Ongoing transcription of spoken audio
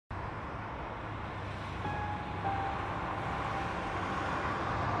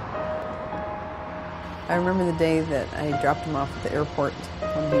I remember the day that I dropped him off at the airport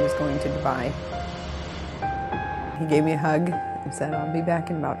when he was going to Dubai. He gave me a hug and said, "I'll be back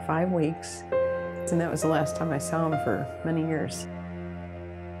in about 5 weeks." And that was the last time I saw him for many years.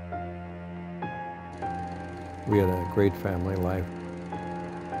 We had a great family life.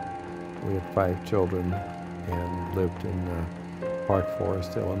 We had 5 children and lived in Park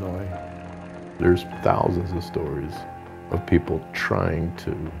Forest, Illinois. There's thousands of stories of people trying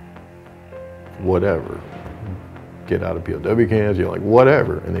to, whatever, get out of POW camps, you're like,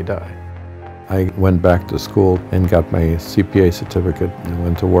 whatever, and they die. I went back to school and got my CPA certificate and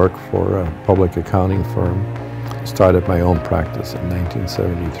went to work for a public accounting firm. Started my own practice in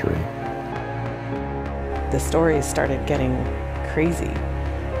 1973. The stories started getting crazy,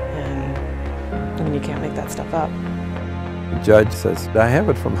 and I mean, you can't make that stuff up. The judge says, "I have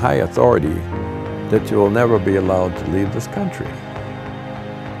it from high authority that you will never be allowed to leave this country."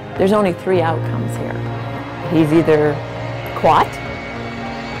 There's only 3 outcomes here. He's either caught,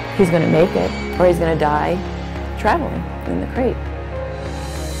 he's going to make it, or he's going to die traveling in the crate.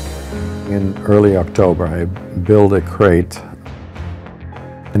 In early October, I built a crate,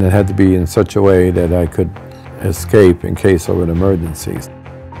 and it had to be in such a way that I could escape in case of an emergency.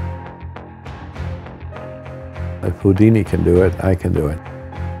 If Houdini can do it, I can do it.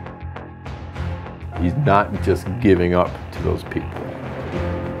 He's not just giving up to those people.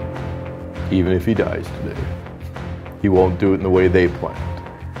 Even if he dies today, he won't do it in the way they planned.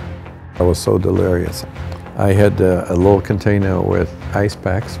 I was so delirious. I had a little container with ice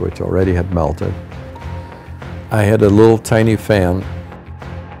packs, which already had melted. I had a little tiny fan.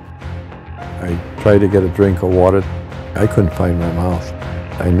 I tried to get a drink of water. I couldn't find my mouth.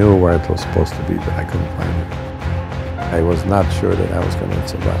 I knew where it was supposed to be, but I couldn't find it. I was not sure that I was going to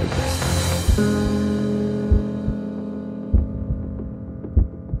survive this.